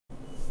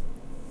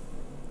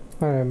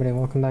Alright everybody,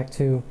 welcome back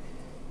to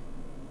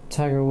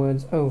Tiger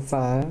Woods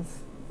 05.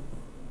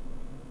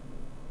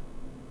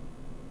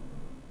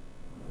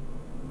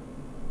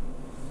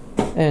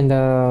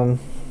 And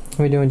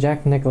we're doing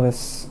Jack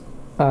Nicklaus,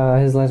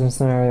 his legend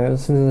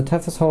scenarios. These are the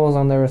toughest holes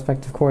on their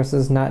respective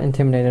courses. Not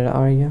intimidated,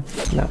 are you?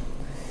 No.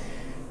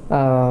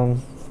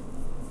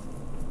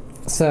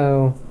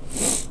 So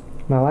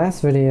my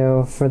last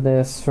video for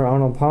this, for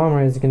Arnold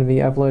Palmer, is going to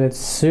be uploaded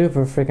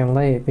super freaking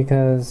late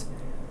because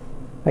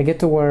I get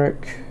to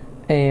work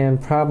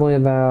and probably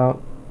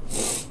about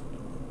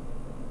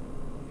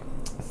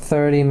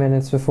 30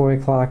 minutes before we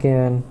clock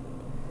in,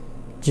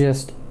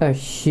 just a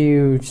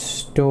huge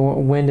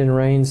storm, wind and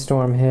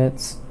rainstorm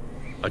hits.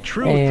 A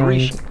true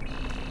and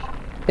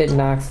it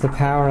knocks the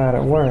power out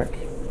at work.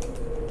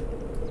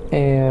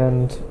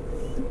 And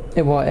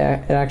it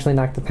actually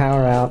knocked the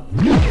power out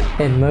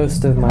in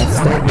most of my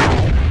state.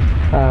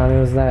 It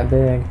was that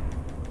big.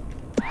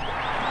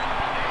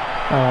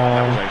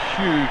 That was a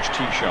huge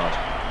tee shot.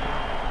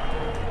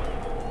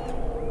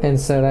 And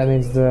so that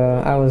means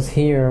I was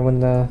here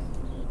when the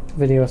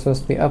video was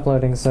supposed to be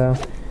uploading, so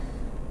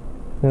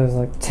it was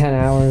like 10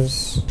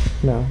 hours,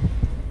 no,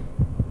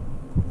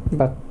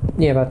 about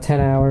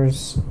 10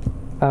 hours,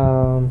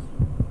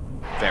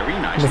 very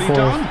nicely before,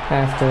 done.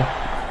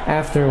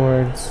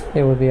 Afterwards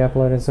it would be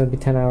uploaded, so it'd be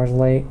 10 hours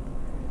late.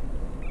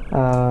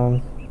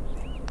 What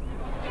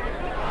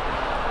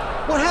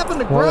happened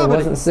to well, gravity? It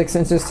wasn't 6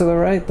 inches to the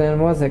right then,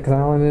 was it? Because I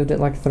only moved it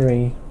like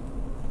 3.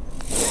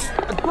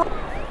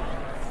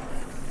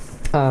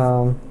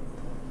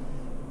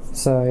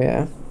 So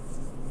yeah.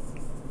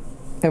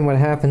 And what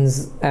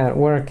happens at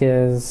work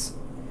is,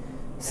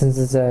 since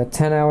it's a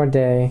 10-hour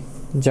day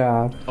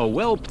job,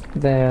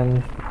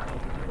 then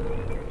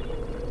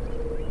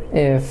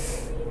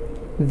if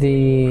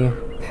the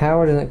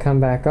power doesn't come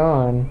back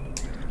on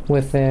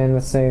within,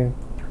 let's say,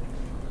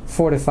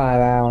 4 to 5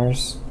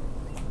 hours,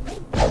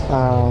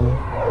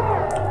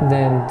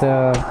 then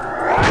the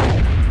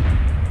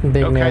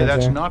big manager,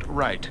 that's not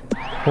right.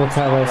 will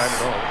tell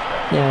us,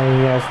 yeah,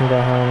 you guys can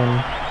go home and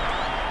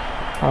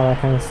all that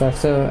kind of stuff.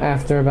 So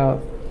after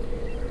about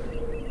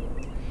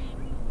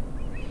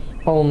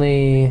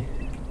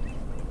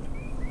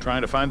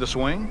trying to find the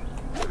swing?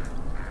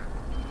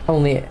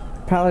 Only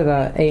probably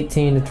about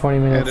 18 to 20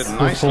 minutes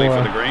Headed nicely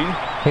before for the green.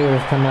 he would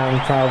have come out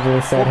and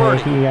probably said, hey,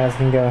 you guys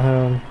can go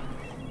home.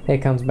 It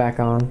comes back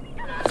on.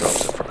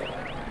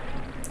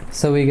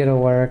 So we go to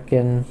work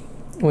and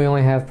we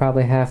only have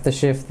probably half the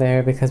shift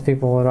there because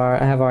people would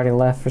have already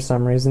left for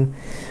some reason.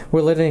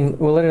 We're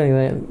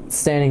literally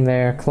standing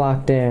there,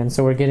 clocked in,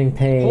 so we're getting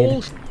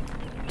paid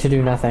to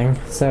do nothing.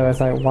 So it's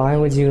like, why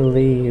would you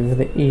leave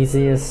the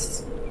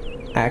easiest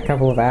a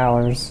couple of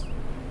hours?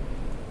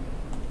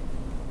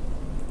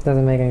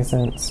 Doesn't make any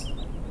sense.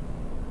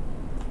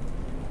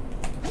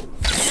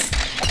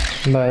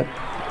 But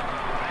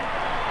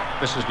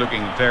this is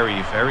looking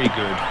very, very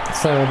good.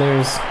 So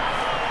there's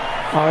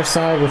our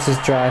side, which is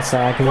dry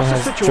side, because it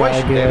has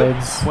dry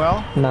goods,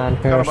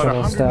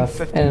 non-perishable stuff,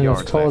 and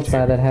there's cold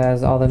side that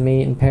has all the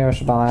meat and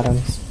perishable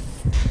items.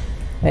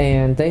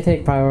 And they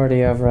take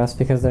priority over us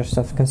because their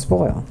stuff can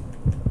spoil.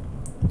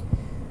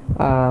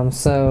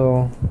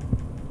 So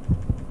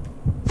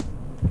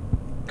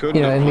you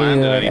know,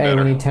 immediately like, hey,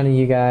 we need 10 of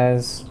you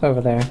guys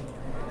over there,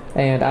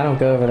 and I don't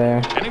go over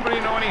there. Anybody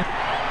know any?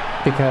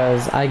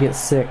 Because I get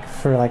sick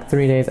for like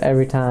 3 days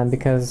every time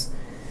because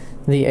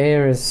the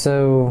air is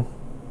so.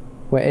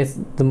 Well,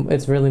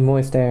 it's really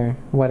moist air,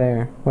 wet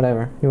air,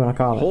 whatever you want to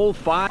call it.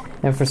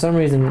 And for some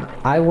reason,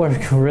 I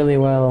work really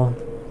well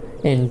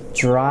in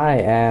dry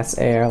ass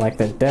air like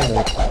the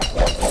desert.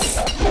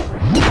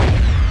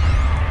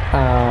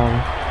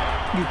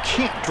 You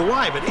can't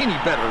drive it any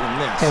better than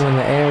this. And when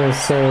the air is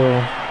so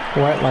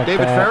wet like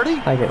that,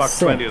 I get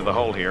sick. 20 to the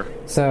hole here.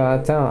 So I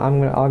tell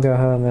him I'll go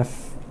home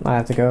if I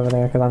have to go over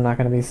there because I'm not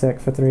going to be sick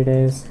for 3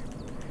 days.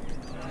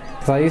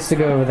 Because I used to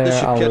go over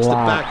there a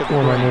lot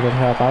when I needed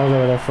help. I was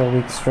over there for a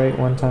week straight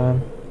one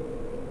time.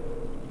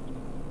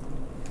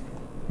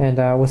 And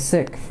I was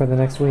sick for the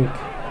next week.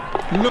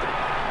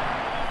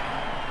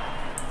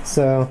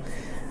 So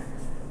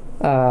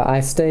I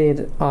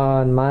stayed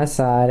on my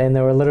side, and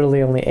there were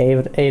literally only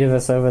eight of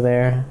us over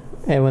there.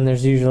 And when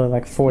there's usually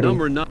like 40.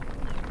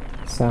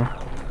 So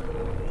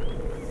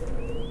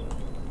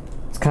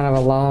it's kind of a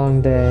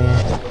long day.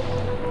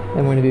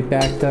 I'm going to be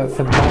backed up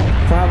for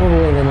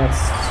probably the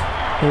next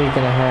week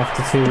and a half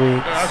to 2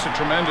 weeks. That's a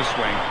tremendous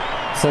swing.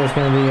 So it's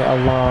going to be a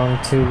long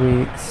 2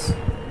 weeks.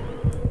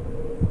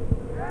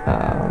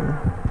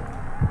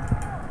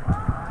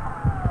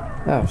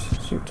 Oh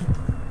shoot!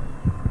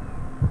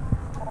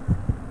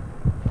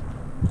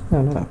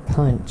 No, not a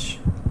punch.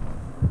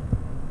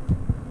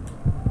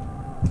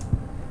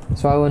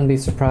 So I wouldn't be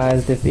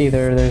surprised if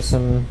either there's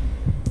some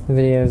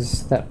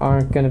videos that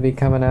aren't going to be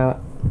coming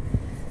out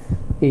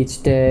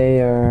each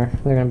day, or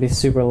they're going to be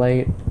super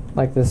late.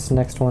 Like this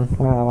next one.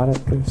 Wow, why did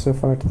it go so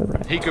far to the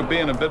right? He could be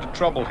in a bit of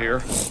trouble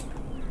here.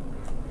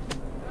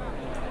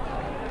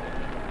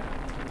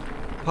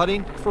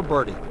 putting for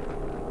birdie.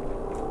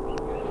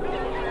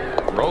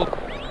 Roll.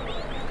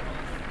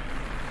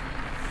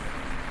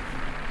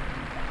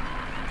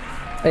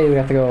 Hey, we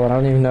got the gold. I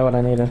don't even know what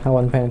I needed. I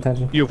wasn't paying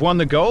attention. You've won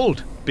the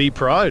gold. Be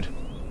proud.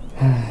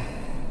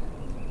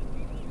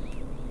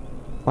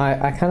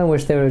 I kind of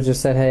wish they would have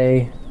just said,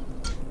 hey,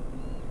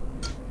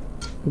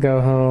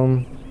 go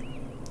home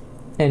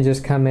and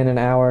just come in an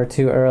hour or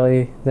two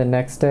early the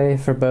next day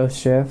for both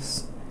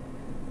shifts.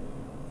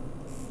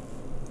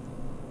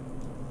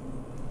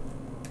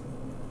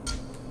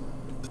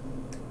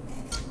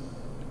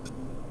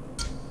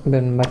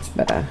 Been much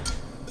better.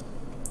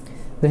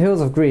 The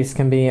hills of Greece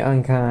can be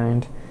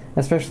unkind,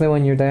 especially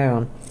when you're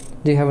down.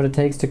 Do you have what it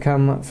takes to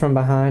come from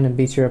behind and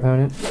beat your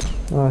opponent?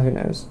 Well, who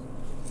knows.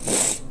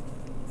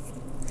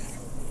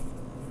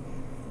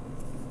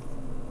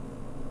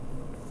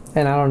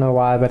 And I don't know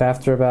why, but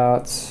after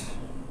about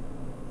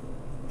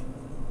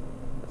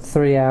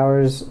 4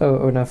 hours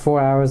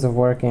of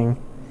working,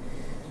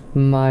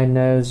 my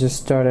nose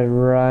just started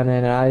running,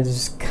 and I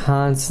just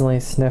constantly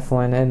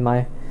sniffling, and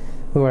we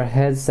wear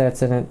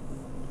headsets, and it,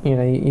 you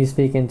know, you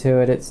speak into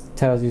it, it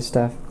tells you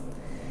stuff.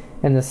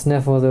 And the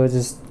sniffles, it would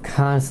just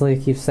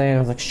constantly keep saying, I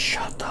was like,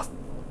 shut the f***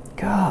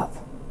 up.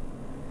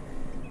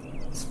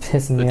 It's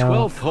pissing me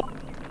off.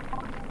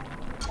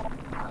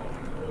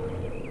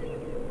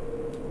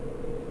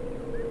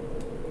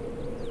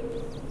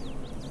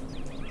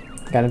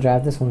 Gotta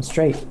drive this one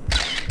straight.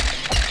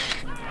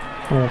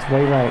 Oh, it's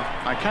way right.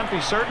 I can't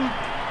be certain,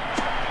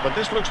 but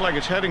this looks like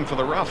it's heading for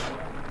the rough.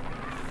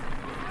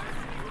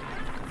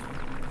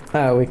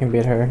 Oh, we can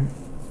beat her.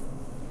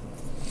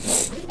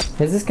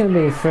 Is this gonna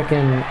be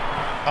frickin'...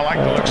 I like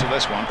the looks of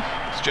this one.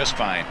 It's just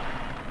fine.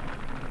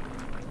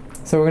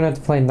 So we're gonna have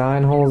to play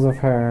 9 holes of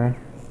her.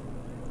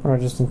 Or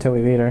just until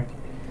we beat her.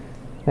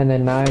 And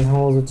then 9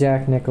 holes with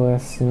Jack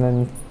Nicklaus. And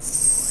then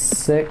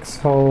 6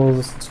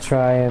 holes to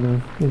try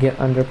and get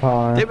under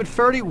par. David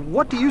Faraday,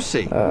 what do you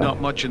see? Not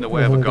much in the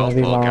way of a golf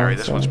ball, Gary.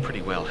 This one's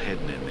pretty well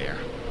hidden in there.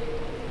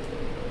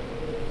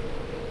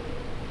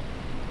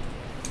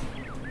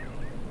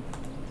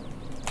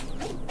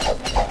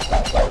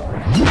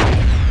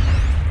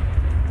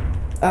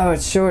 Oh,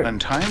 it's short.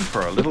 And time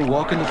for a little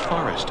walk in the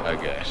forest, I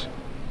guess.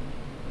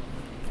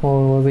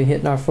 Well, we'll be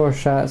hitting our 4th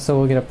shot, so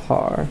we'll get a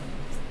par.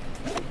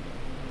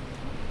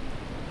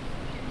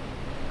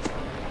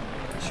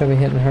 She'll be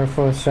hitting her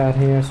 4th shot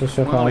here, so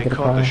she'll probably get a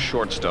par. Well, we caught the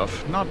short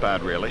stuff. Not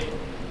bad, really.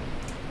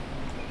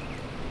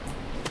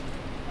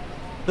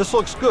 This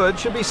looks good.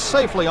 Should be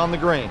safely on the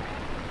green.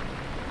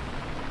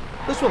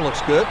 This one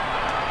looks good.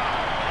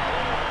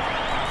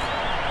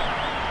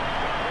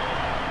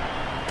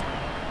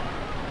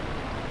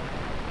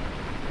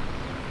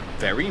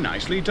 Very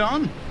nicely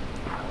done.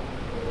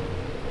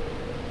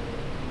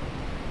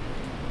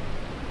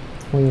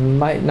 We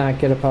might not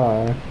get a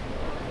par.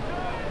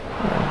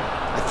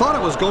 I thought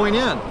it was going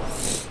in.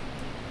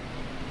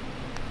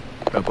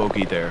 A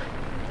bogey there.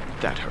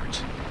 That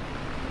hurts.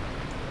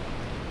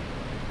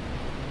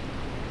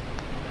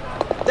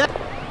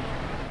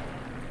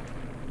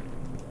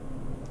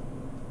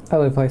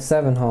 Oh, we play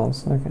 7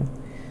 holes. Okay.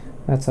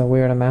 That's a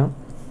weird amount.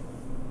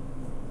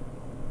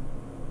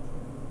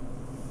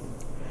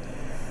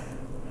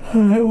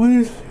 Alright, what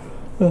is...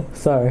 Oh,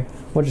 sorry.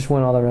 We'll just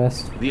win all the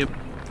rest. The...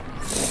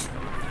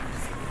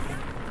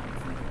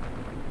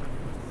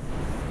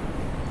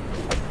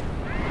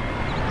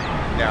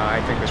 Yeah, I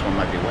think this one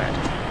might be wet.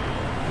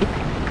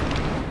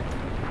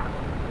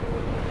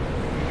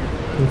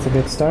 It's a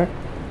good start.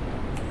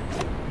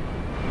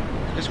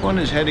 This one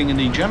is heading in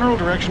the general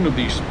direction of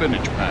the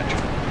spinach patch.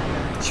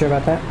 Sure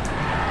about that?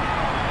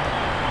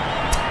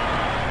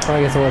 Well,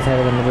 I guess it was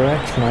headed in the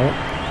direction of it.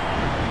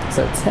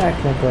 So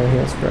technically he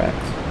was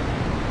correct.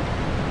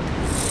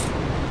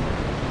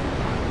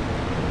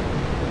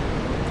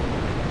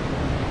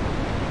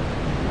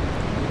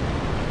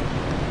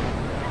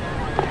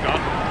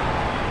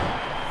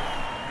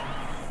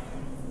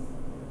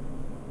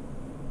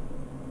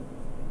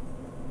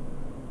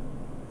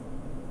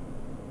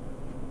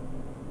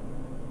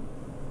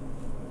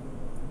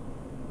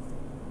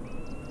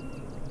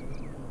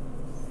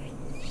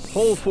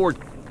 Hole 4.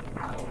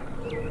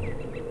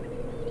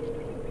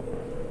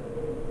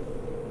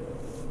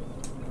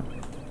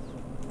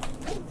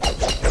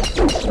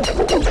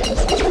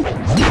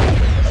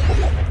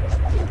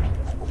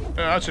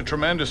 That's a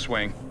tremendous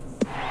swing.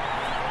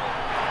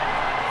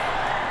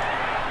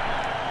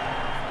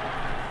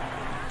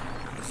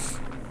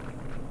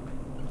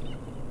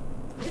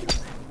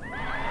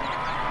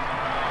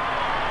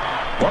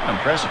 What an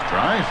impressive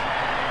drive.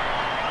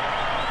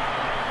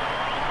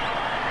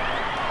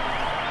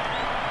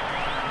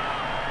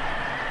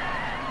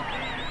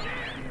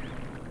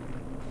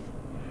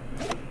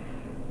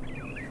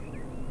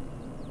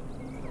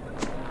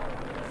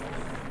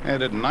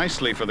 Headed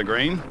nicely for the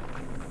green.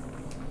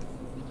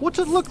 What's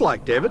it look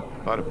like, David?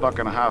 About a buck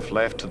and a half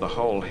left to the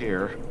hole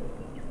here.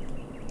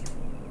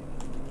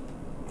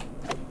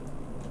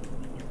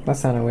 That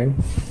sounded weird.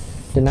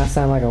 Did not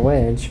sound like a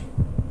wedge.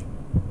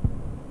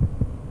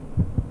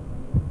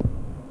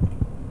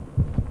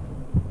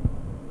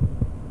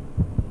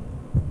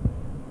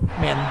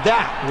 Man,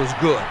 that was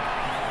good.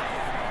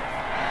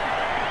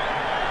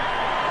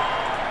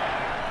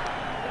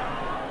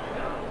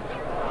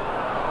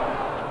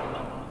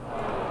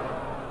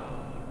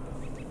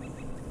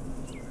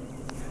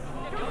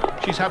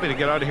 she's happy to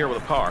get out of here with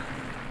a par.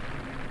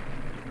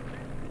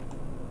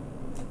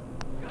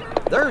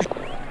 There's...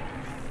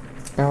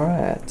 All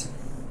right.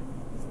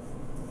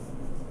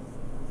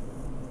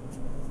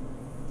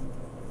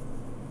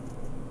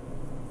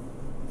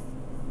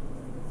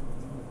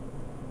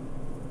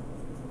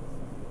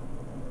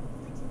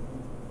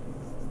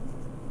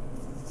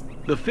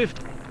 The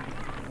fifth.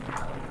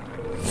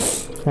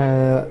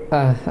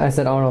 I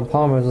said Arnold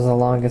Palmer's was the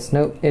longest.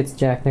 Nope, it's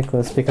Jack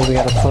Nicklaus because we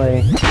got to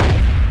play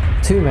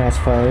 2 match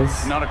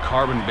plays. Not a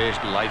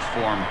carbon-based life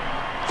form.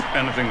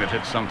 Anything that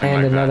hits something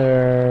and like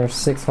another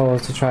 6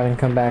 holes to try and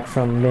come back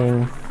from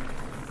being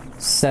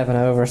 7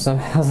 over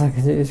somehow,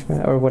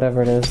 or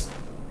whatever it is.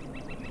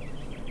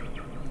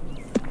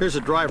 Here's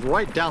a drive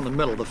right down the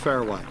middle of the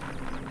fairway.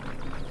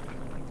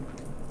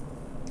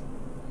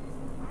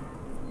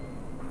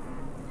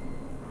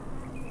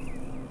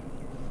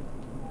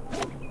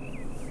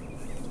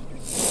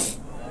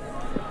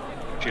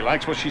 She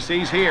likes what she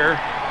sees here.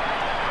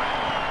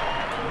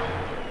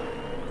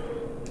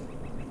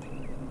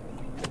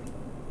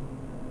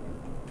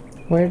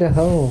 Where the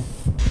hole?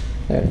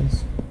 There it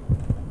is.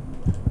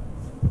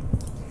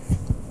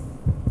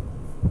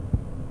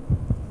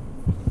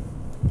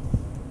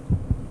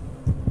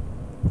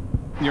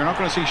 You're not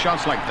going to see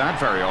shots like that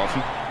very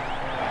often.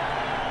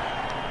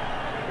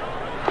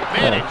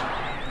 Made it!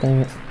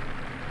 Dang it.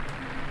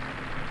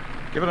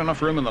 Give it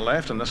enough room on the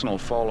left and this one will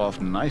fall off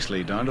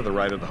nicely down to the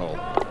right of the hole.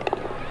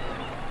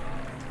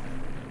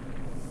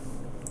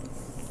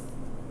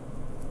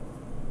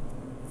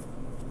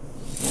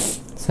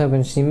 I was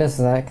hoping she missed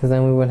that, because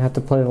then we wouldn't have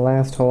to play the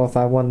last hole if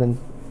I won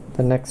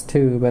the next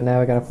 2, but now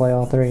we gotta play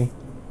all 3.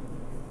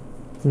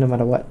 No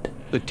matter what.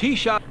 The tee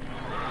shot.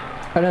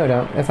 Oh no,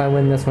 don't. If I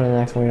win this one and the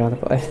next one, we don't have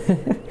to play.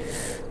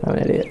 I'm an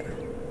idiot.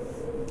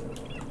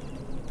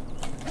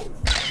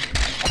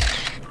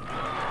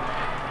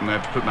 I'm gonna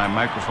have to put my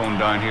microphone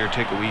down here,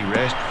 take a wee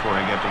rest before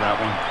I get to that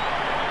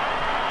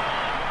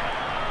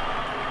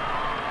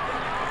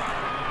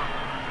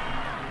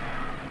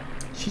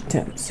one. She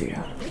tempts you.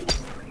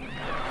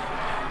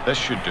 This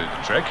should do the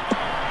trick.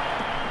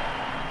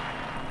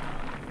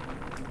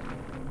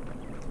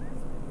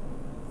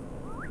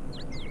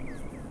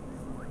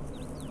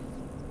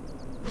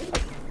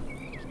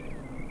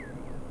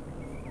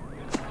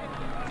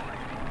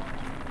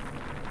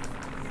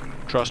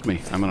 Trust me,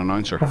 I'm an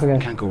announcer. I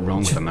Can't go wrong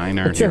with a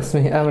 9-iron. Trust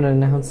me, I'm an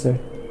announcer.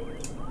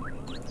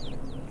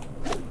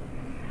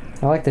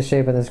 I like the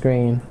shape of this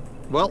green.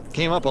 Well,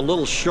 came up a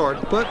little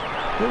short, but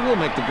it will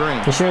make the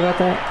green. You sure about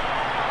that?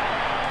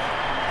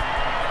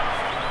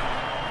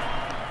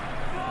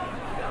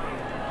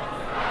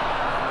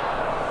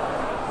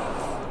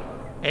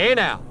 Hey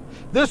now,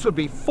 this would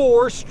be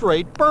 4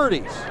 straight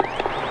birdies.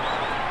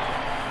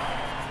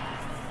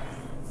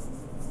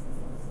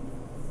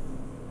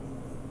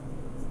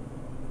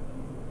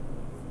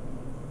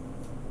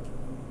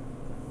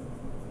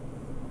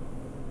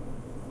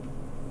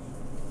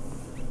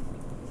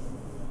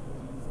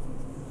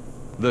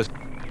 The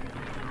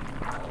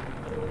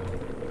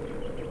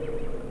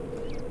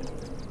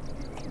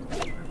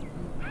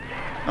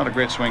not a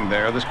great swing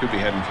there. This could be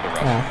heading for the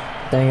rough.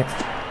 Ah, dang it.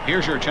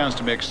 Here's your chance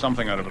to make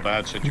something out of a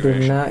bad Did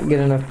situation. not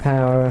get enough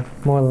power.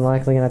 More than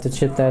likely gonna have to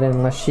chip that in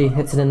unless she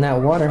hits it in that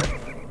water.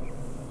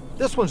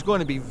 This one's going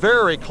to be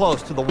very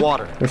close to the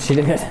water. Which she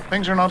did.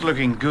 Things are not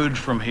looking good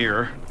from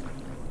here.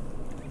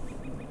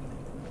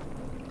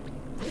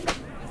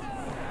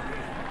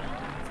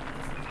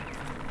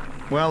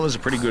 Well, there's a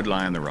pretty good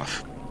lie in the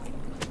rough.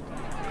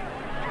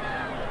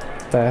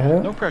 The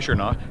hell? No pressure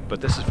now, but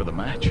this is for the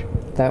match.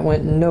 That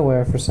went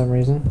nowhere for some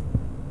reason.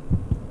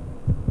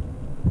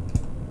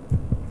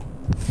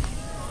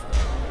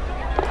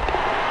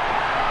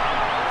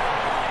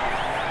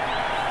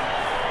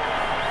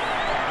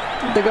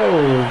 The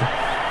gold.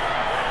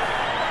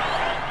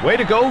 Way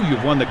to go,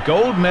 you've won the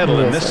gold medal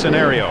in this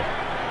scenario.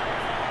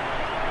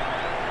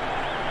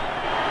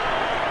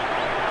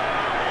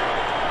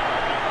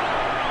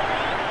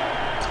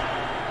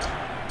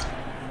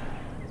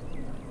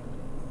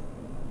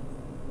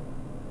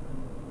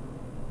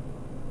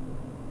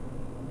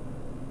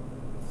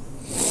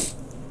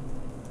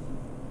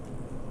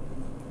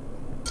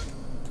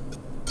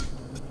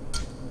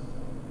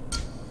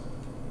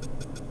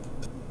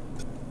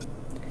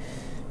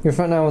 Your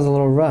front nine was a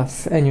little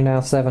rough, and you're now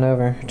 7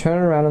 over. Turn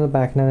it around on the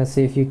back nine and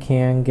see if you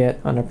can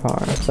get under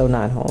par. So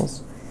 9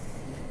 holes.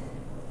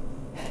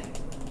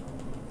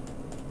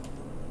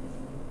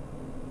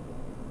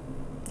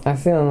 I'm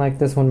feeling like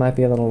this one might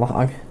be a little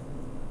long.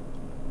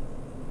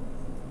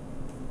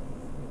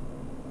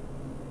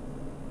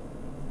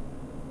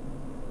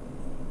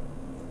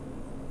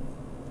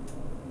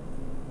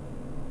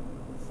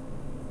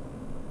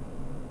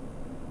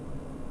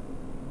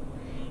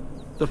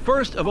 The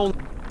first of all...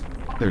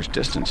 There's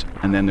distance,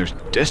 and then there's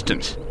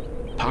distance.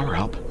 Power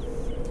up.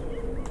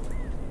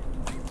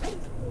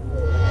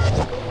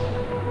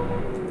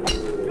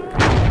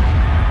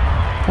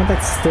 How'd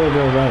that still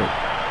go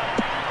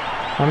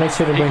right? I'll make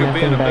sure to bring that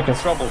thing back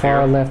as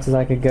far left as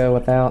I could go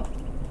without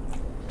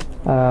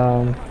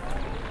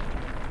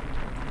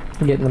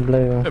Getting the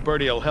blue. A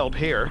birdie will help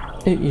here.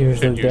 It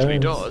usually, It usually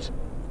does.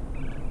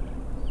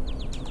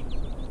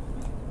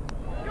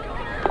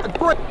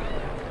 Great.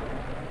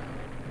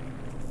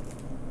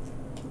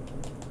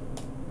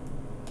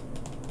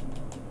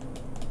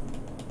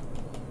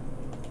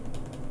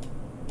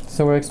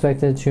 So we're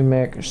expected to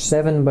make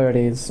 7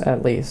 birdies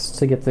at least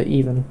to get the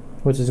even,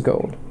 which is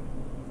gold.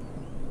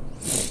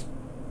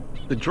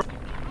 The dr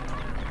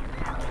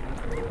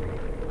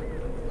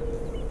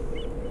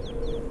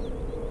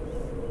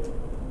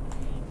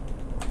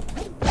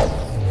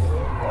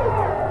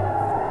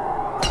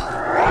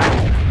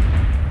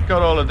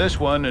Got all of this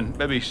one and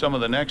maybe some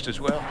of the next as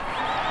well.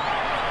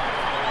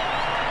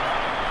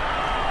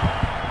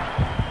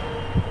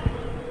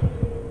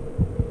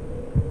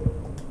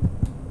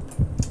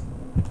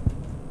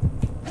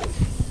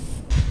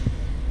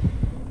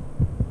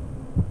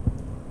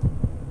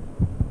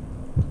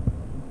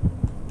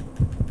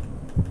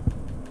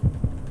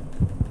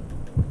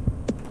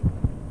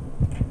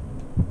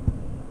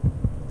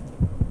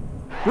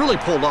 really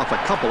pulled off a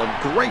couple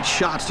of great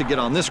shots to get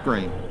on this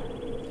green.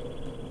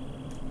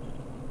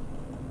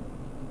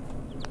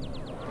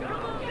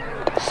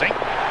 Sink.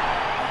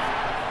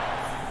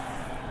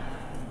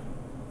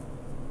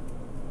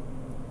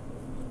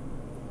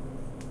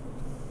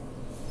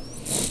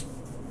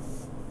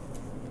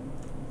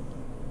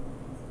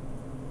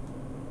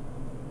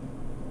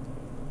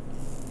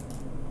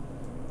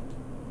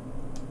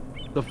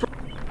 The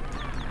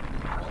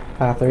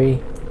Par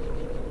 3.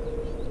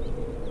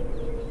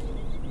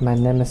 My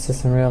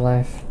nemesis in real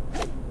life.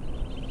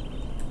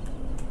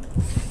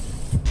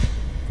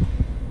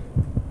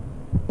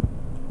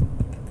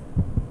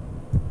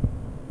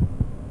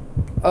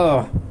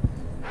 Oh!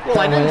 well,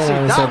 I didn't see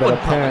that but one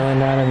apparently coming.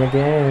 not in the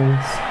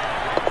games.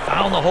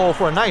 Found the hole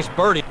for a nice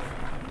birdie.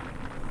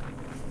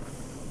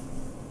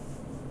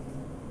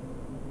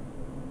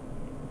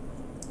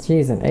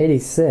 Jeez, an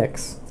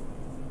 86.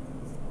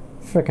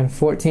 Frickin'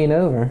 14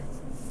 over.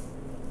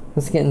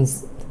 That's getting...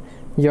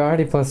 You're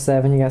already plus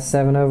 7, you got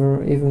 7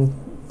 over even...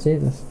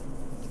 Jesus.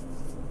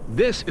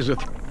 This is a...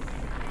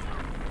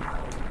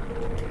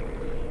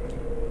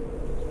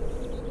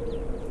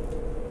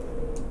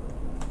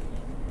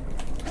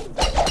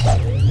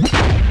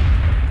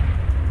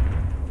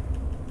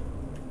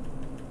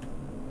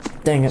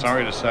 Dang it.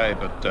 Sorry to say,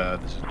 but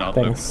this is not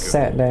Thing looking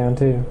sat down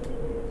too.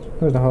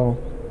 Where's the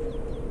hole?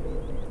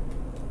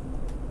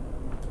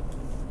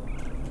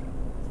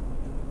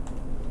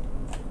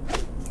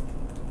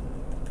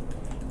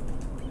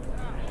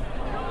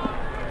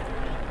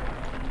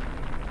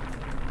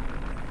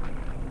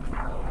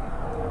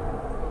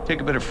 good.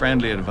 Take a bit of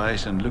friendly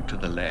advice and look to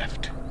the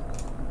left.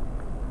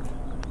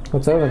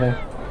 What's over there?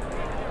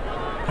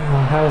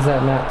 Oh, how is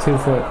that not 2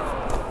 foot?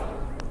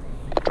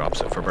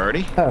 Drops it for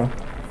birdie. Oh.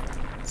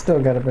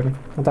 Still got it, buddy.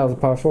 I thought it was a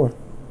par 4.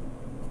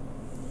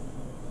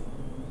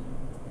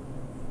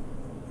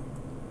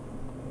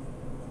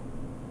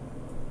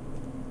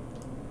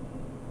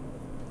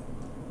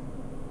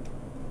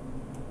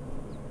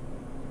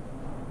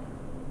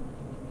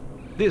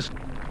 This...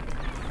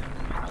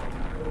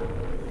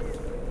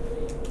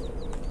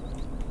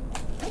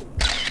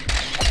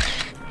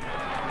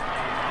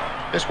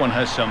 This one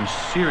has some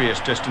serious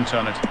distance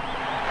on it.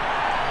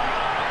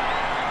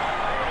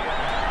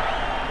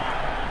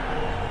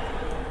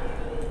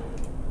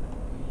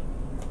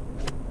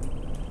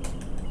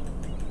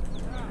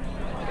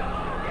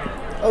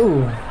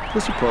 Oh!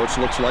 This approach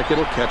looks like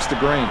it'll catch the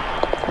green.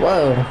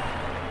 Whoa!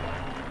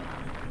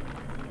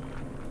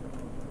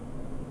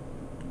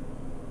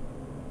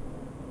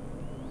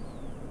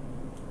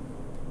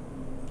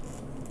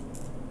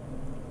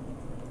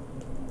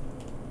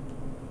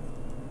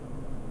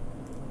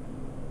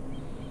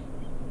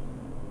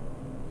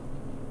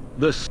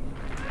 This...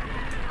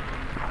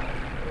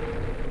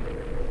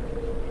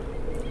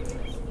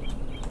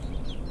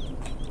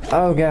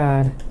 Oh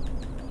god.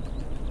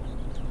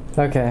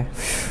 Okay.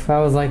 I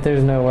was like,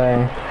 there's no way.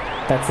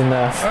 That's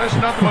enough. That's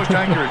not the most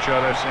accurate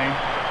shot I've seen.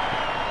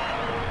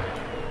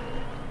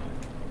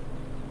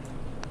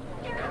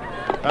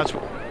 That's...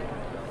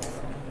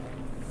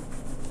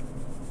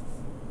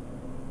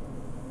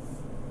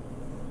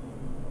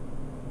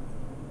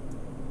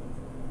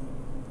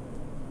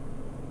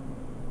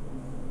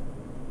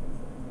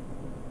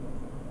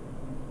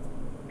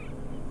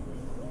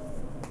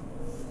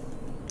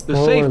 The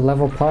Well, safe... we're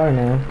level par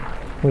now.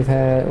 We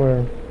had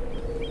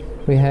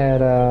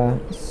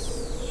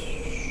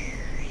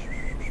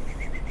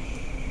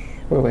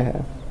what do we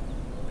have?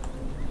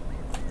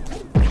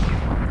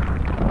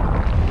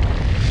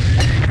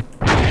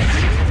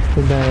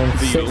 We've done The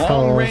 6 Long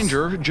holes.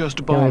 Ranger just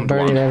And we bombed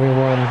birdied one.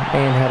 everyone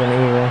and had an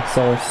eagle,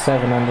 so we're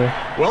 7 under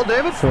Well,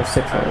 David, for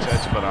 6 holes.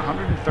 That's about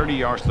 130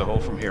 yards to the hole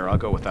from here. I'll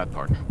go with that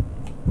partner.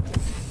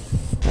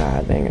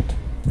 Ah, dang it.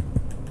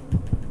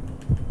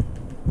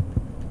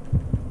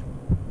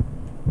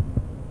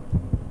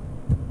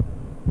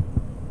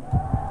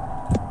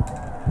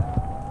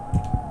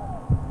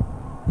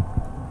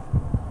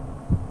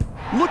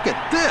 look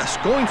at this,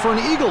 going for an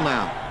eagle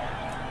now.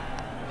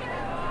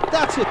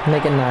 That's it.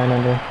 Make it 9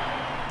 under.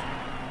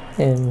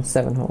 in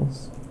 7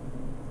 holes.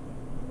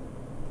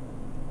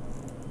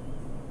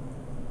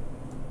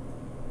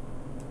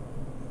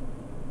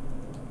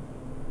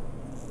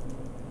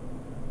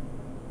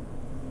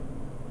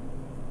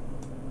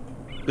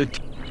 The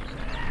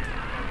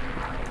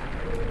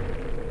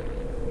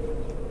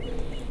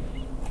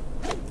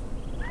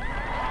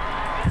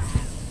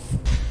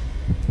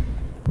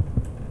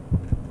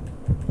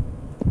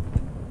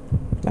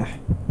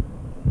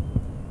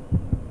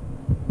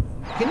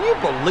Can you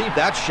believe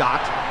that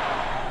shot?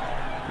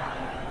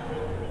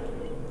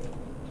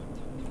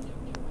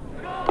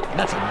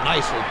 That's a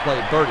nicely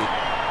played birdie.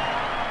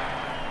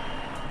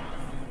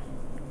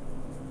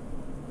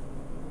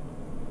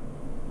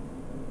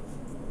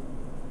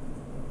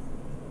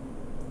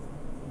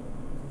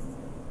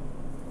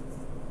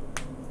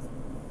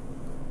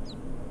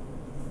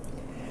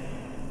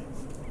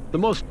 The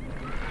most...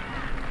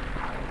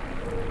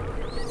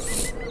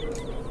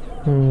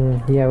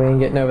 Yeah, we ain't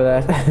getting over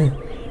that.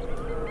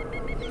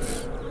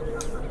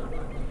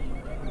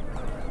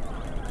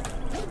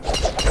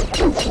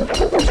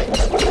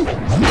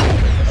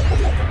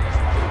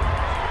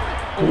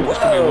 This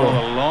could be one of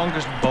the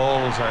longest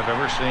balls I've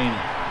ever seen.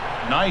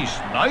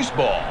 Nice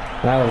ball.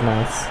 That was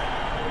nice.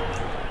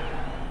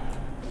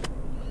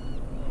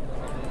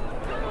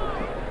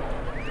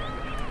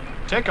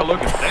 Take a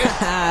look at this.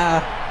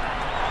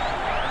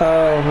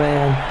 Oh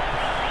man.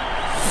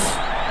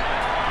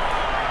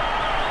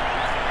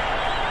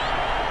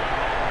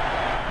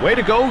 Way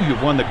to go,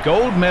 you've won the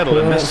gold medal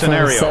We in went this from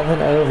scenario.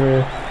 7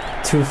 over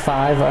to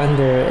 5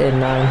 under in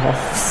 9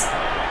 holes.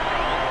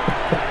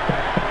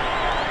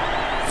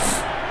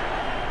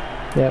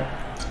 Yep.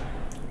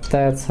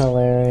 That's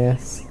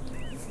hilarious.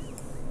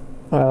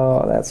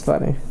 Oh, that's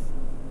funny.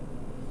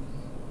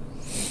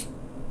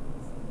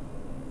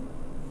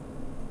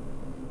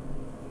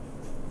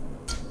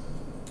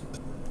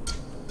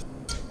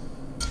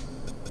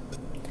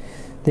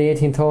 The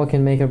 18th hole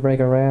can make or break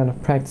a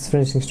round. Practice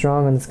finishing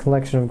strong on this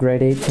collection of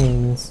grade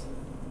 18s.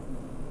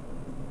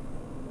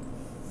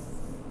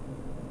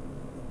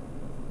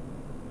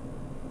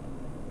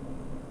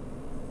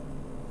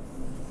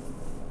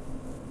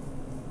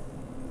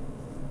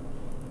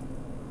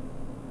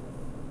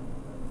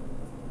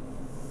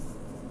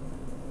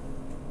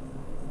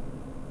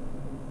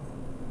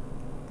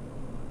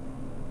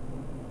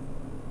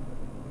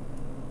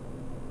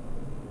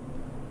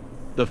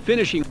 The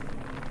finishing...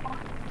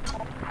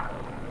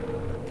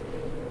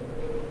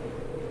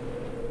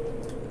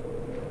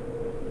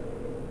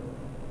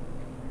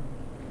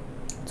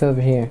 It's over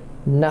here.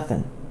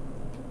 Nothing.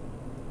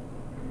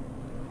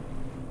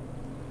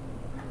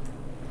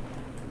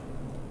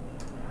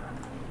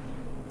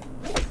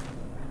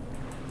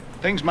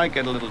 Things might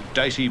get a little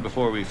dicey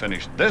before we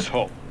finish this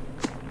hole.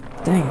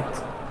 Dang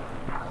it.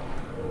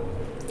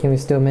 Can we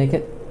still make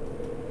it?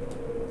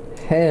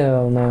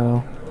 Hell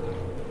no.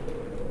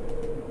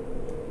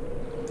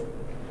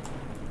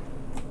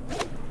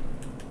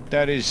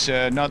 That is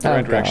not the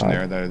right direction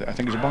there. I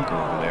think there's a bunker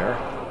over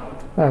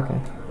there.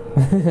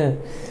 Okay.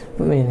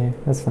 Put me in here.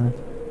 That's fine.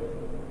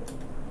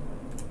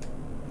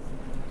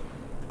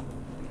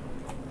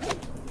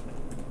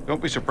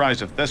 Don't be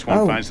surprised if this one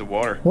Oh. finds the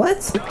water.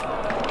 What?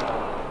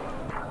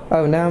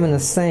 Oh, now I'm in the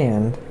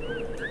sand.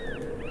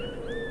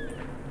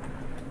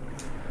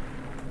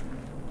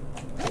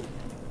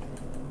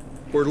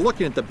 We're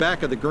looking at the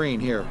back of the green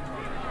here.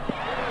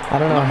 I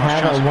don't know Not much how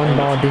chance that of one going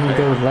ball to didn't the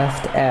go fair.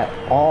 left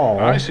at all.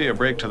 I see a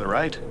break to the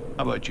right.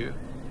 How about you?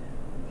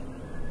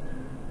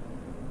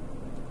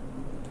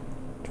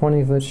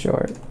 20 foot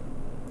short.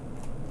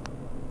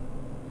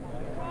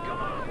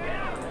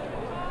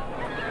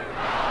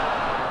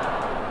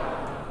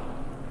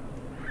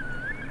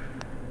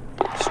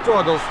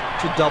 Struggles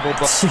to double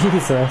but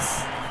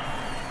Jesus.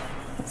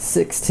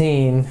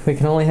 16. We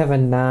can only have a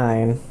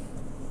 9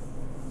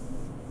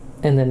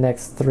 in the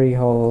next 3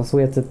 holes.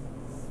 We have to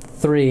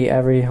 3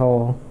 every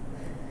hole.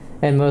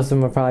 And most of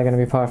them are probably going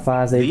to be par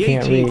 5s that you The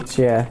can't 18. reach.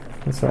 Yeah,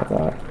 that's what I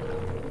thought.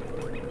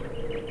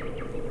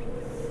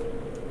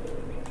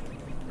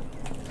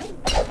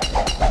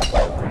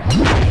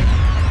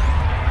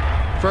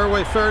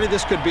 fairway 30,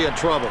 this could be in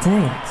trouble.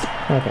 Dang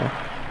it. Okay.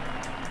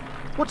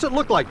 What's it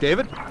look like,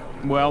 David?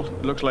 Well,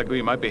 it looks like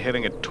we might be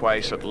hitting it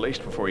twice at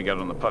least before we get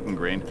on the putting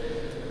green.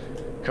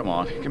 Come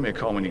on, give me a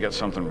call when you get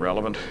something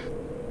relevant.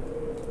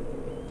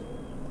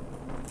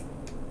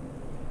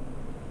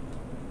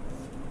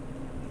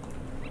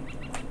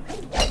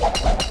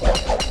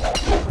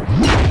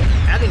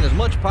 Adding as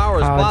much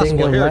power as Oh, it didn't possible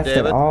go here, left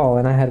David. at all,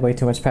 and I had way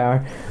too much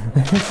power.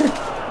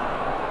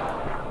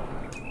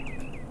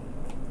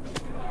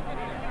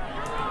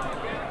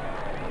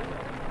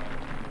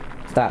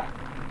 Stop.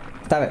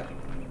 Stop it.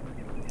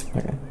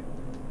 Okay.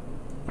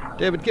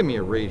 David, give me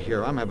a read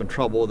here. I'm having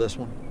trouble with this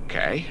one.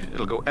 Okay,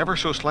 it'll go ever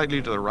so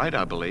slightly to the right,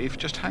 I believe.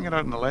 Just hang it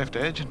out on the left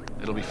edge and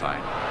it'll be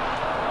fine.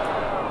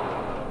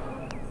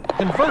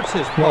 Converts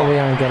his Well, putt. we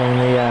aren't getting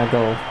the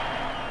goal.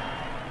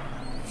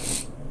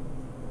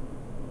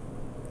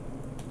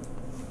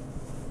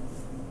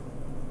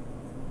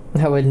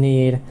 I would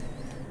need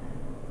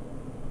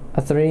a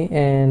a 3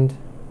 and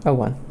a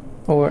 1.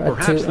 Or a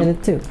Perhaps 2 and a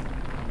 2.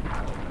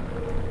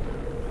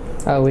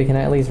 Oh, we can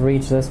at least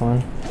reach this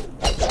one.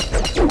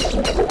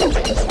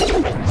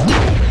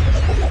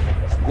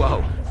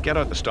 Whoa, get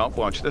out the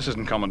stopwatch. This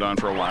isn't coming down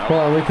for a while.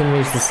 Well, we can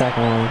reach the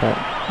second one, but...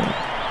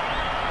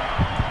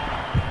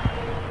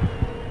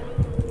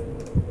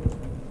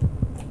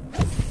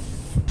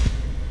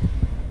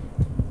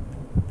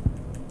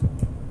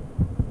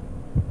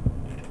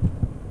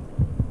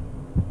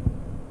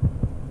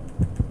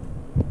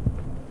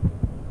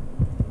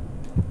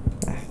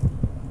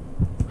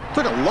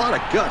 Took a lot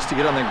of guts to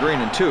get on the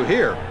green in 2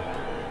 here.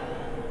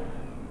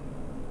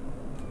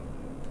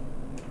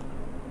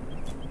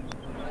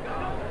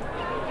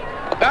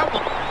 That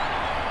one.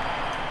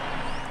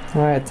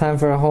 Alright, time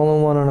for a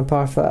hole-in-one on a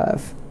par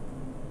 5.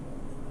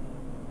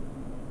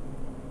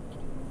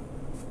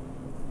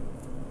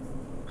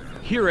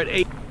 Here at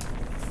 8.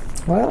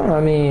 Well,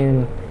 I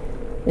mean,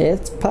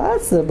 it's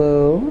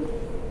possible.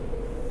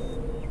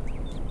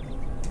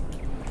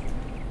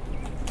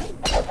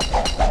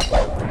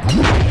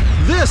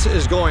 This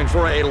is going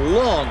for a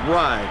long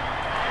ride.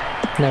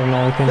 Never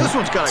mind, we can... This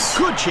one's got a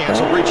good chance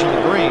of reaching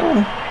the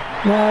green.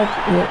 No,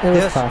 it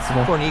was This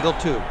possible. for an eagle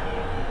 2.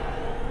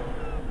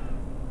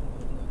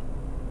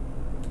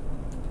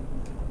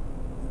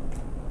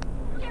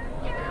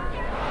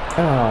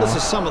 Oh, This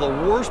is some of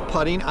the worst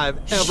putting I've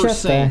ever shut the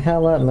seen.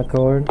 hell up,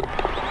 McCord.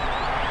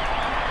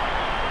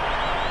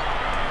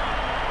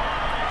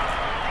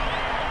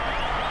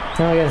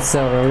 Oh, we got a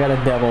silver. We got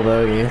a double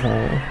bogey.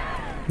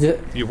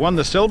 You've won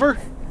the silver?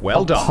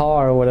 Well a done.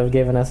 par would have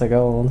given us a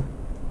gold.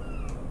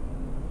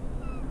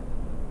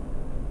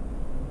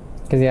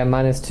 Because, yeah,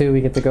 -2,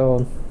 we get the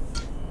gold.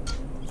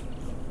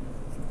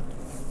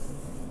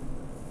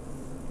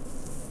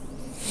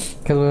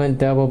 Because we went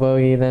double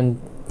bogey, then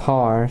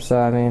par, so,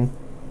 I mean...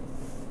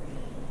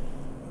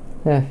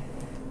 Yeah.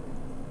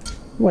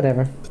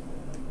 Whatever.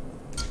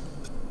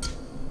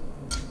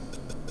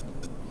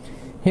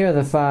 Here are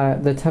the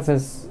five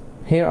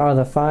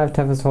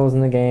toughest holes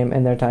in the game,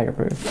 and they're tiger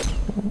proof.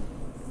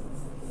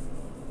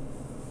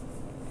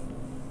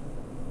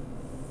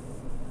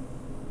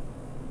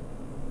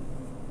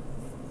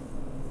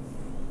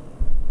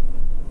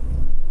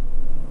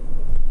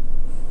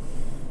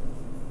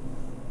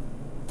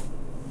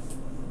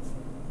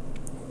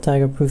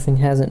 Tiger proofing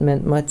hasn't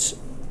meant much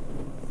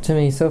to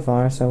me so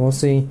far, so we'll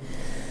see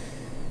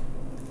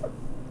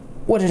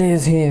what it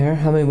is here.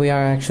 I mean, we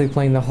are actually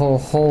playing the whole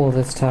hole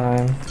this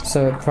time,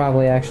 so it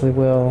probably actually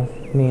will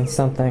mean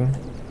something.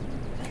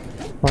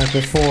 Like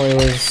before, it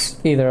was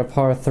either a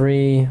par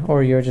 3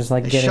 or you're just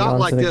like getting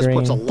onto the green. A shot like this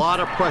puts a lot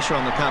of pressure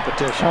on the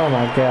competition. Oh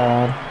my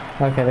god.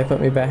 Okay, they put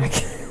me back.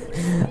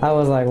 I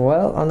was like,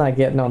 well, I'm not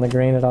getting on the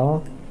green at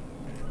all.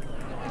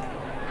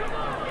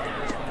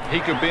 He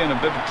could be in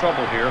a bit of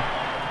trouble here.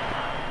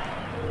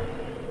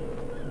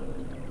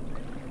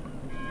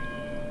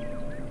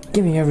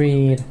 Give me a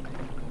read.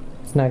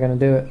 It's not gonna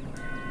do it.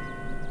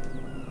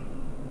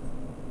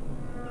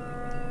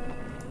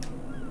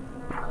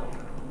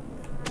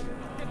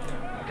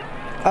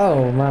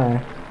 Oh my.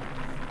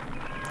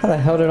 How the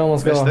hell did it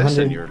almost go 100? This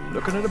and you're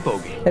looking at a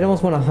bogey. It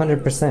almost went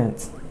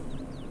 100%.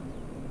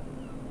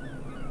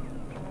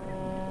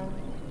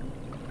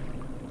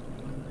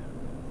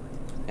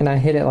 And I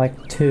hit it like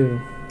 2.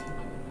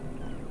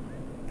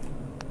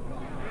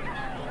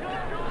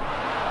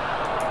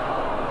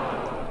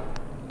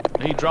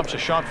 He drops a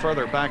shot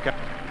further back.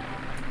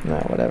 No,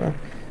 whatever.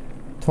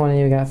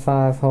 20, we got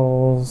 5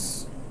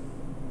 holes.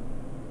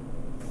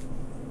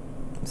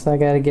 So I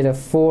gotta get a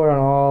 4 on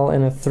all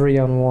and a 3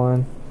 on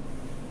 1.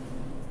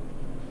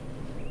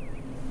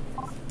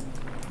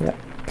 Yep.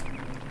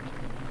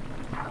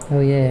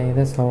 Oh yay,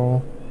 this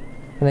hole.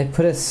 And they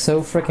put us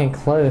so freaking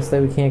close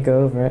that we can't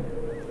go over it.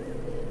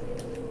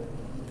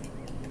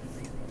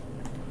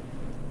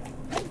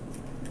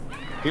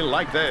 He'll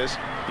like this.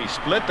 He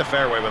split the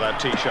fairway with that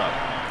tee shot.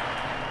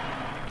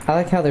 I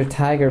like how they're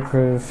tiger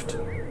proofed,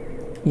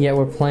 yet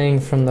we're playing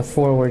from the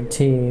forward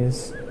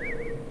tees.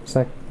 It's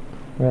like,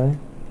 really?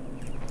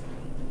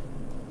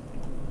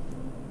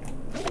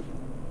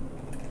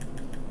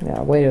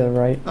 Yeah, way to the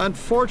right.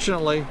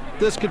 Unfortunately,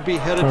 this could be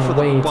headed And for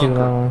the way bunker. too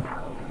long.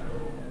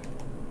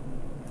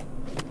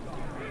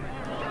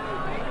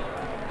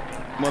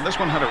 Well, this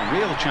one had a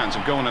real chance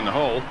of going in the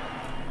hole.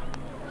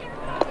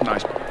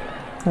 Nice.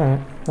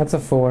 Alright, that's a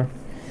 4.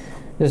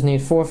 Just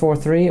need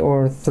 4-4-3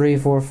 or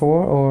 3-4-4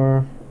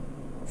 or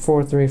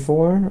 4-3-4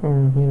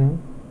 or, you know,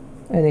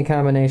 any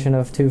combination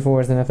of 2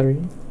 4s and a 3.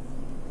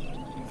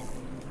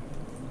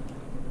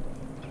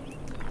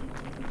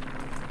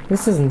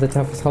 This isn't the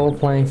toughest hole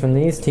playing from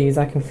these tees.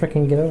 I can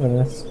freaking get over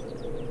this.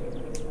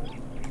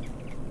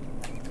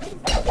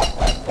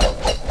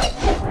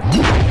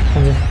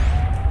 And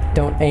just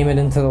don't aim it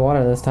into the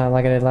water this time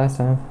like I did last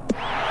time.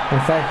 In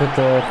fact, with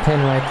the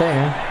pin right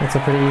there, it's a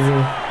pretty easy...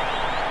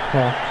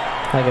 Well,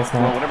 I guess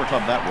not. Well, whatever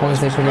club that I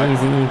was was. pretty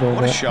easy eagle.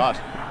 What a but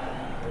shot.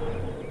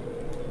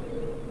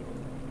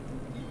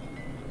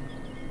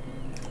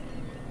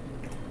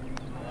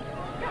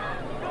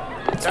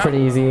 It's pretty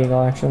easy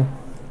eagle, actually.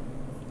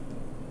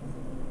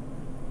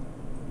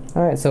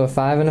 Alright, so a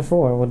 5 and a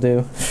 4 will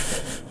do.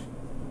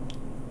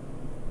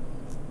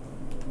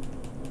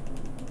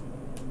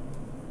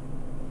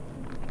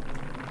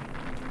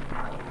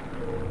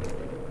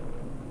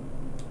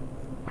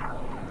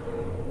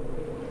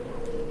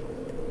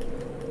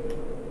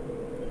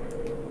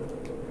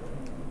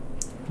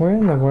 Where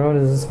in the world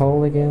is this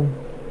hole again?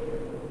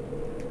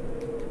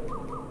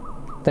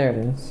 There it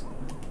is.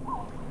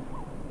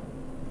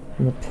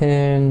 And the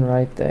pin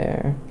right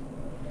there.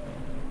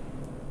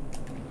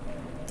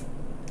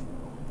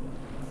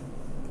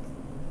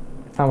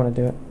 I want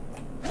to do it.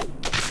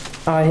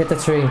 Oh, I hit the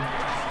tree.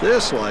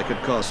 This lie could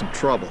cause some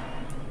trouble.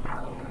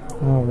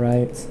 All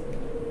right.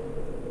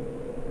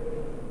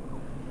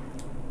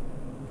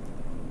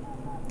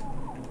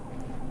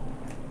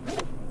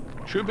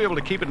 Should be able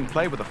to keep it in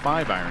play with a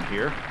 5-iron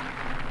here.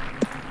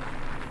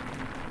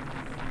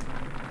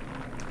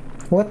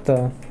 What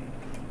the?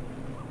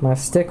 My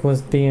stick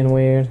was being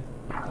weird.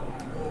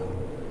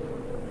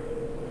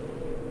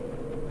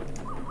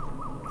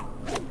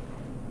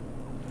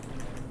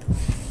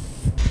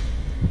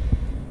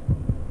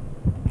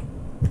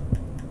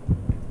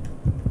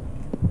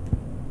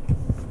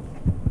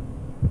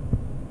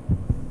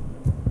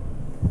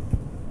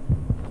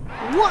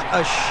 What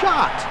a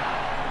shot!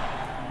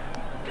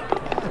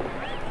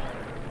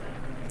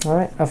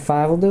 Alright, a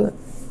 5 will do it.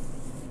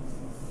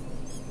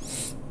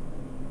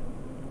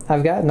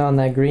 I've gotten on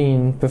that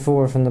green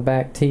before from the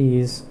back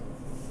tees.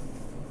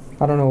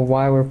 I don't know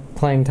why we're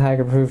playing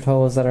tiger-proofed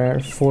holes that are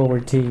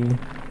forward tee.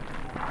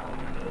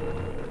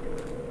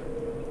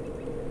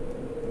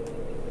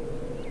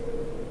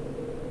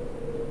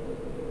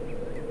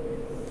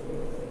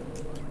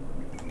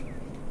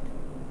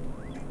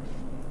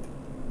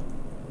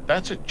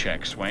 That's a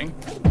check swing.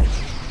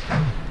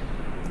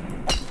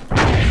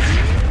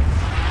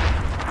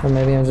 Or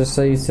maybe I'm just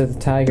so used to the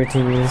tiger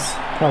tees.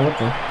 Oh, what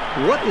the?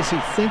 What is he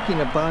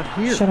thinking about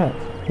here? Shut up.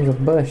 There's a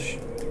bush.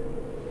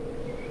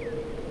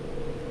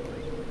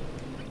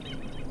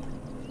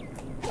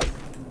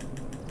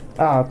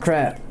 Oh,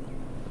 crap.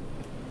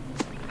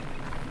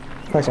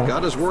 He's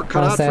got his work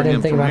cut out Honestly, for I didn't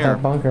him think from about here.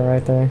 that bunker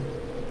right there.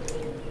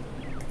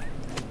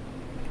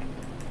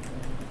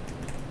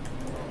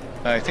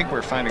 I think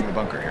we're finding the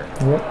bunker here.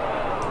 Yep.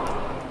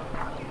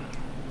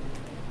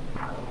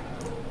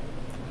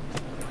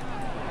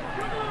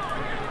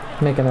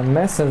 Making a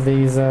mess of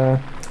these,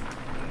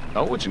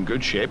 Oh, it's in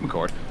good shape,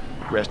 McCord.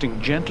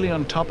 Resting gently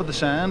on top of the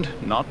sand,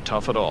 not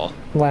tough at all.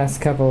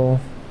 last couple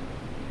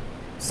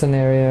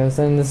scenarios.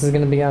 And this is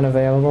going to be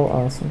unavailable.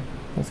 Awesome.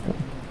 Let's go.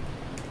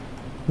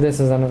 This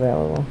is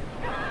unavailable.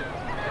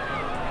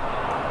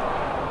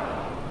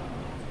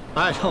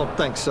 I don't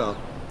think so.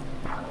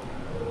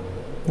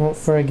 Well,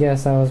 for a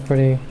guess, I was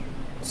pretty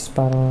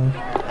spot on.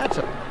 That's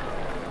a...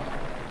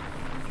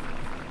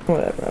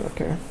 Whatever, I don't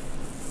care.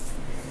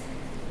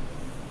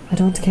 I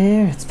don't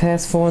care. It's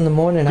past 4 in the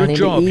morning. I Good need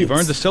job, to eat. you've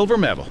earned the silver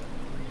medal.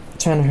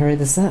 Trying to hurry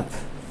this up.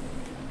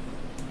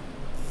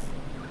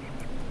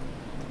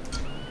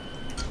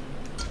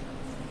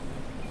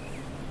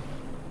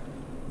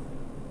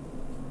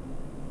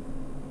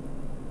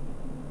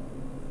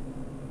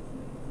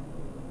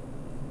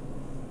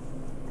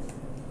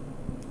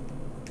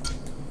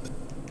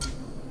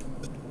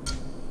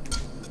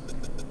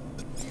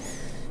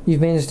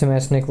 You've managed to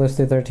match Nicklaus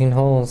through 13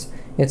 holes.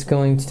 It's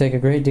going to take a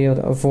great deal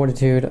of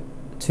fortitude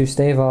to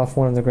stave off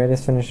one of the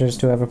greatest finishers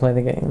to ever play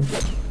the game.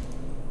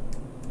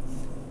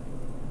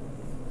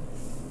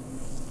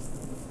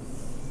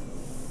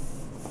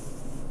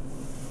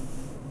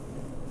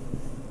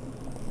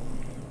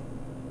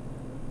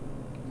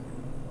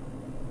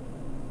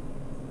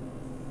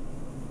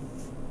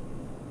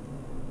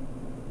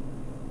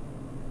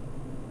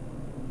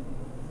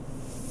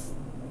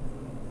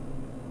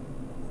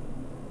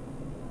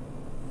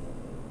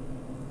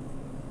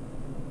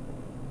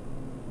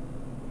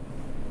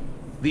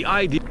 The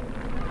idea...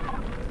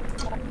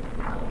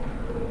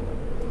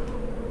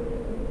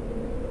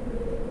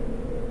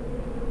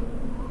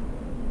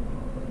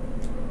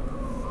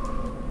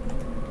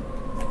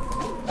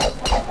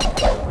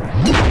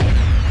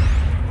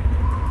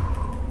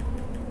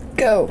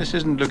 Go! This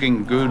isn't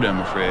looking good, I'm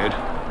afraid.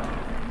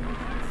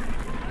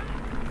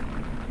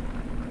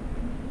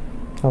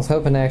 I was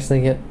hoping to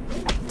actually get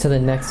to the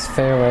next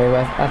fairway.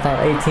 I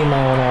thought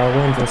 18-mile-an-hour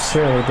winds would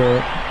surely do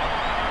it.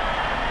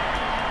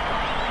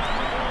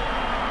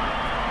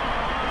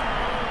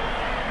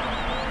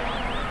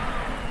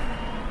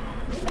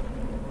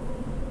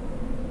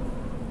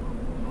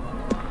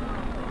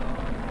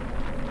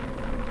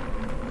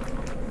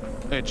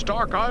 It's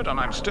dark out and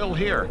I'm still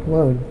here.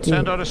 Whoa, deep.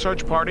 Send out a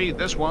search party,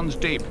 this one's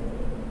deep.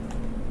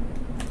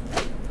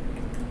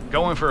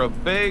 Going for a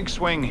big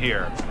swing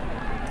here.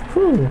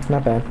 Whew,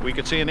 not bad. We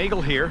could see an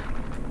eagle here.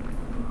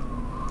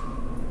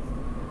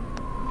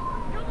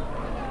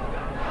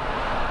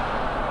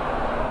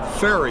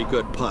 Very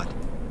good putt.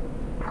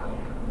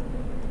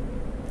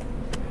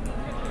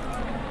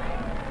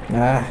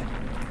 Ah.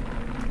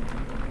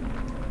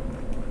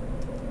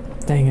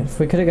 Dang it. If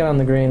we could have got on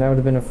the green, that would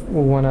have been a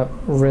one up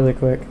really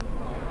quick.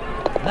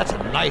 That's a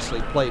nicely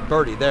played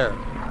birdie there.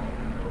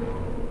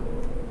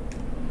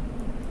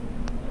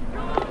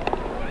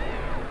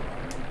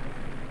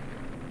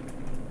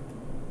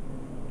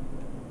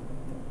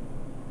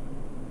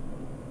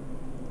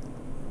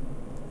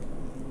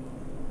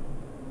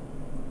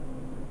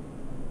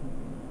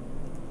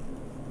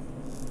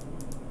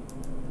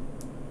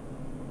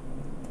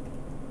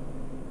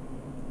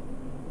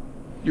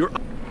 You're...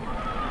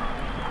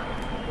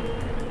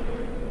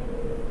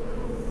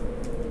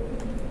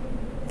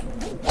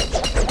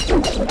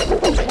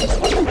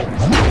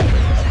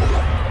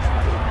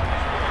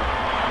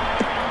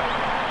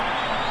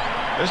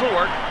 This'll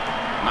work.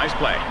 Nice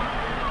play.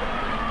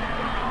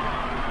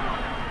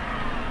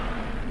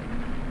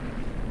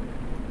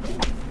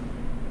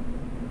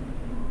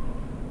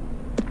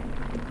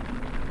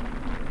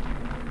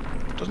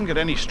 Doesn't get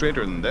any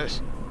straighter than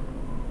this.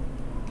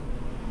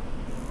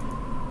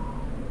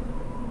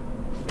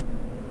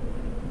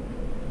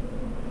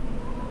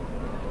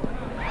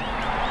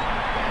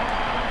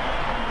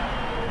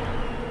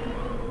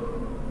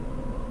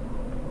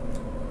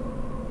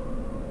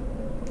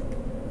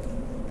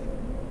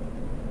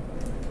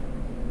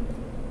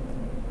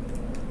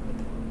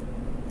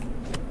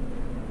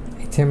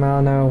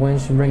 Mile-an-hour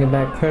wind should bring it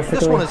back perfectly.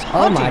 This one is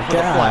oh my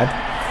god!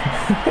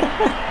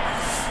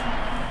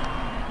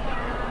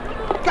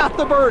 Got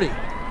the birdie.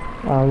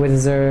 We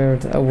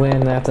deserved a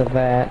win after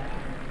that.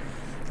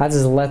 I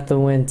just let the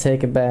wind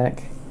take it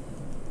back.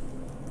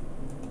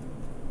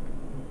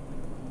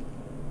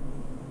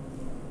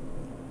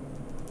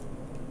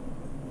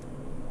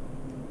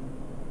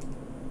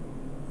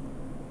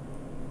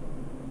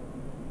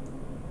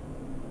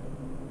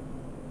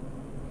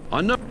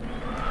 On no.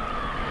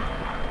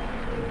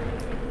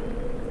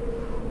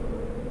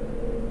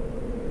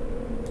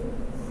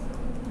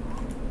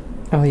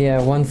 Oh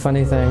yeah, one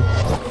funny thing.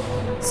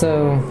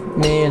 So,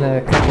 me and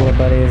a couple of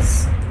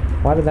buddies...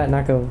 Why did that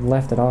not go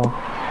left at all?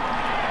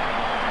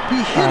 He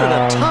hit it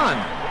a ton!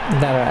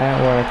 That are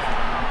at work.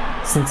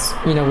 Since,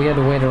 you know, we had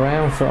to wait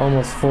around for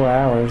almost 4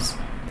 hours.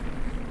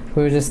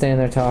 We were just standing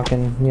there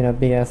talking, you know,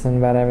 BSing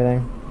about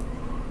everything.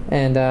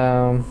 And,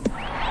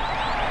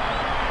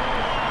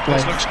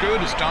 This looks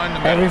good, it's down the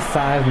middle. every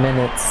 5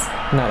 minutes,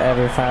 not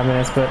every 5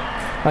 minutes, but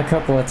a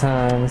couple of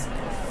times,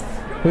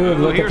 we would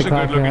look at the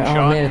clock and like,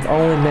 oh man, it's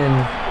only been,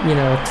 you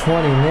know,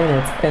 20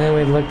 minutes, and then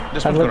we'd look,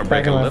 I'd look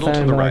back at my phone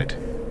and be like,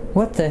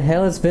 what the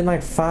hell, it's been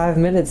like 5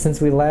 minutes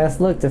since we last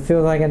looked, it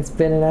feels like it's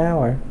been an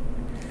hour.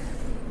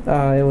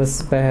 Oh, it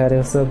was bad, it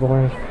was so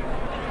boring.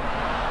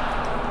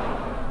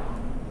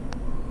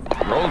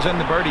 Rolls in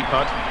the birdie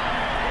putt.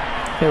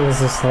 It was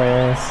just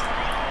hilarious.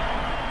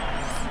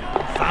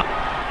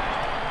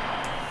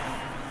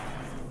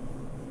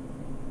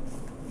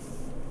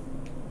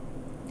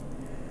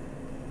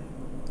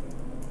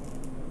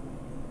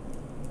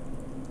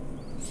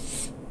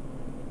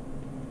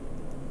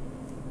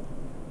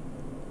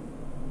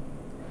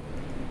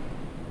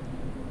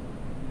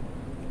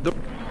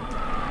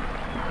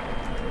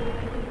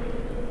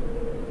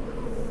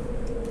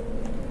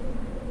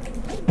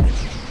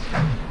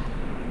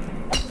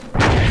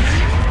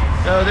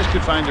 Oh, this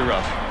could find a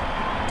rough.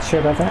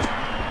 Sure about that?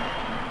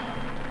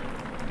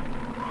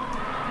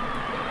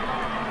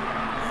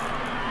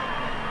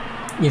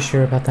 You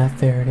sure about that,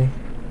 Faraday?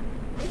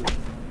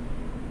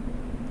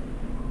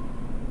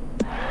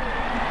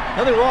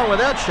 Nothing wrong with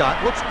that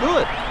shot. Looks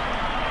good.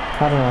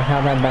 I don't know how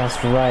that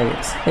bounced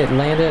right. It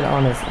landed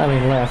on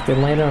a, left. It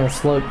landed on a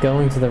slope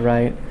going to the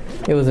right.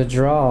 It was a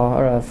draw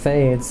or a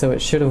fade, so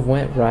it should have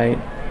went right.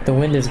 The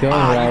wind is going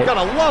right. You've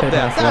gotta love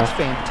that. That's left.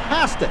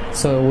 fantastic.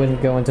 So it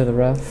wouldn't go into the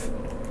rough.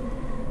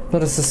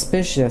 Little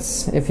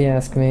suspicious, if you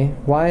ask me.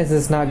 Why is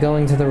this not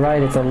going to the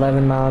right? It's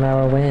 11 mile an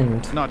hour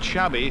wind. Not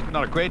shabby,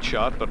 not a great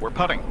shot, but we're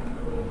putting.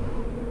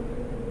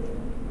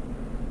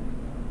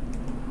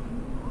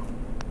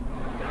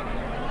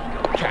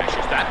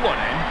 Cashes that one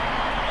in.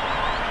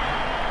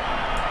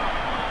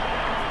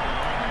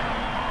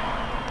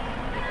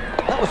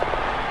 That was...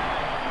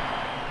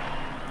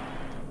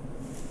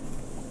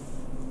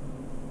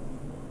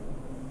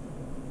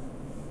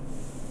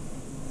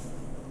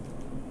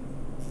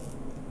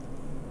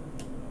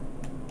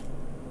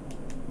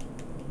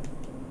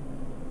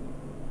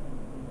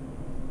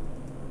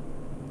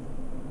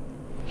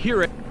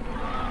 Hear it.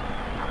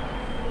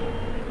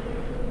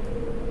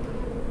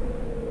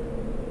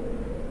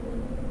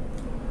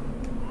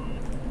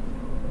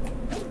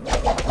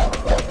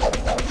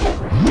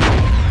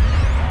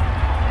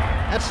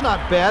 That's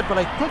not bad, but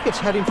I think it's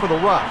heading for the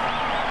rough.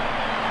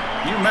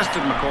 You missed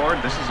it,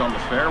 McCord. This is on the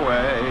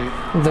fairway.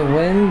 The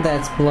wind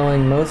that's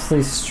blowing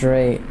mostly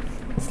straight,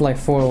 it's like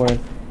forward,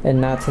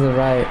 and not to the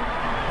right,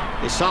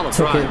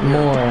 took it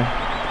more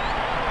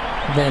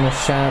than a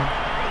shot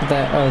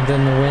that,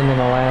 than the wind in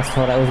the last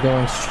hole that was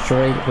going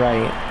straight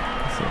right.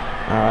 So,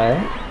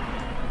 alright.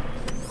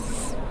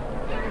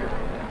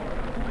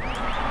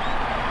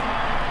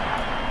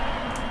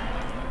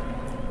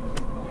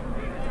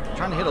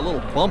 Trying to hit a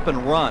little bump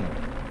and run.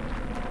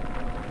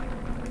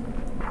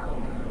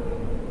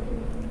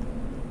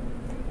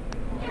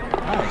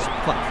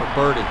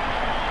 birdie.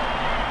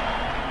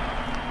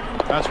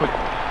 That's what...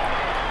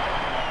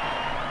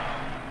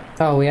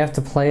 Oh, we have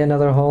to play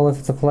another hole if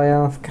it's a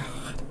playoff? God.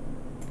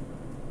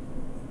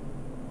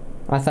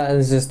 I thought it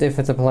was just if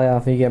it's a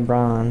playoff you get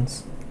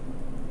bronze.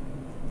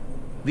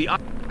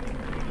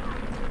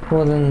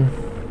 Well then,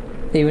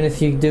 even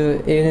if you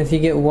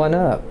get one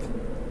up,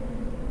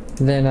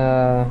 then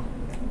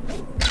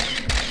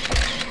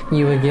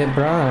you would get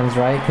bronze,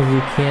 right? Because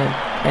you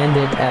can't end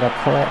it at a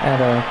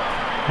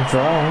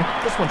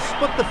draw. This one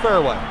split the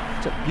fairway.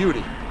 It's a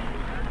beauty.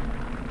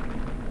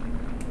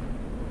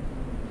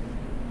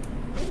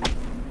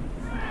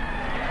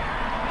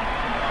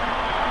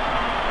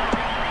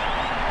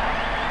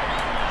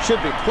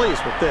 Should be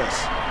pleased with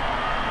this.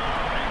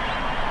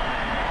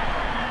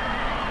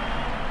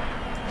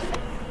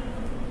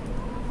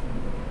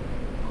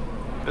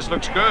 This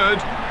looks good.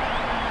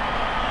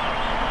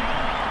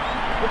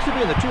 Looks to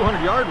be in the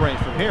 200-yard range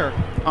from here.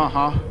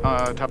 Uh-huh.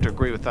 I'd have to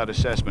agree with that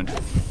assessment.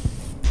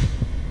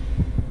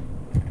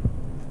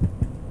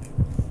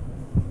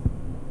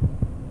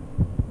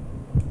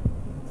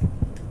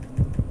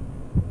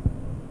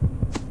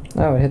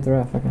 Oh, it hit the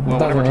rough. Okay. Well,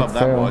 whatever club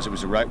that was, it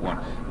was the right one.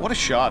 What a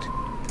shot.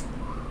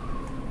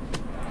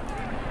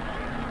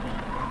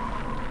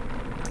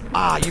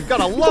 Ah, you've got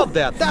to love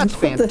that. That's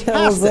fantastic. What the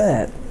hell was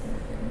that?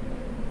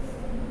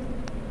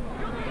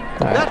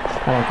 Alright, I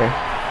don't care.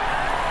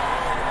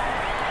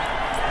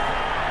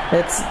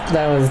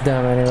 That was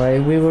dumb anyway.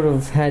 We would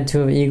have had to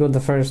have eagled the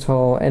first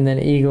hole and then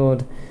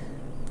eagled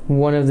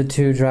one of the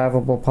two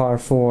drivable par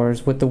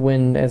fours with the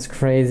wind as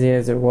crazy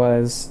as it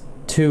was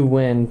to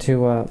win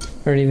 2 up,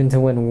 or even to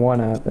win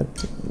 1 up.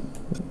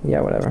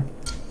 Yeah, whatever.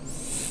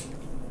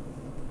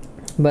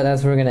 But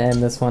that's where we're gonna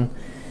end this one.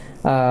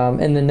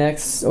 And the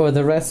next, or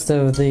the rest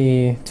of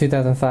the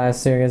 2005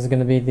 series is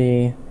gonna be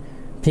the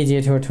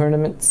PGA Tour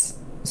tournaments.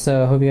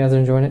 So I hope you guys are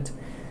enjoying it.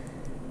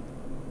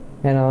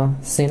 And I'll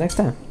see you next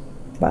time.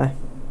 Bye.